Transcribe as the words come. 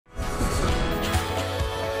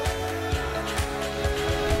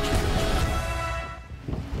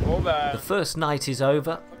The first night is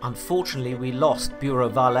over. Unfortunately, we lost Bureau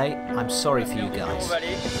Valet. I'm sorry for you guys.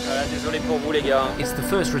 It's the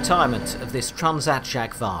first retirement of this Transat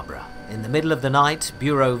Jacques Vabre. In the middle of the night,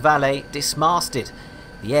 Bureau Valet dismasted.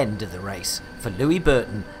 The end of the race for Louis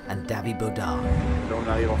Burton and Davy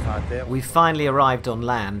Baudard. We've finally arrived on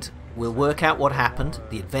land. We'll work out what happened.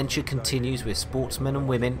 The adventure continues with sportsmen and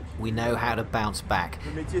women. We know how to bounce back.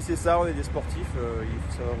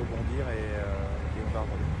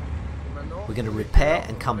 We're going to repair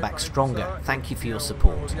and come back stronger. Thank you for your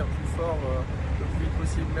support.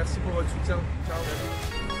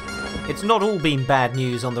 It's not all been bad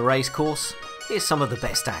news on the racecourse. Here's some of the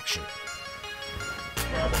best action.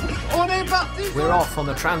 We're off on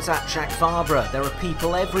the Transat Jacques Vabre. There are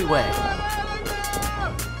people everywhere.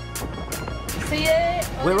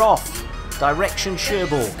 We're off. Direction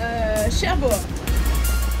Cherbourg.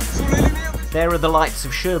 There are the lights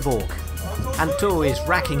of Cherbourg. Anto is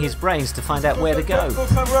racking his brains to find out where to go.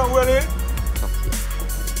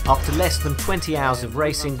 After less than 20 hours of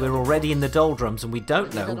racing, we're already in the doldrums and we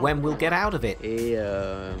don't know when we'll get out of it.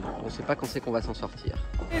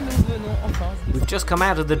 We've just come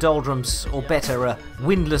out of the doldrums, or better, a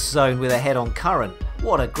windless zone with a head-on current.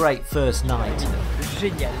 What a great first night.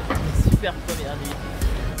 Génial. Super première nuit.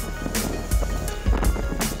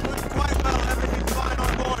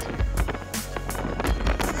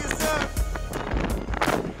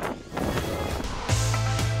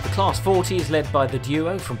 Class 40 is led by the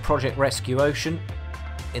duo from Project Rescue Ocean.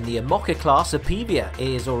 In the Amoca class, Apivia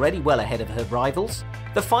is already well ahead of her rivals.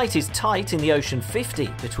 The fight is tight in the Ocean 50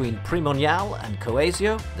 between Primonial and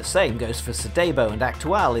Coesio. The same goes for Sedebo and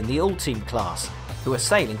Actual in the Ultime class, who are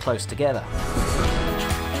sailing close together.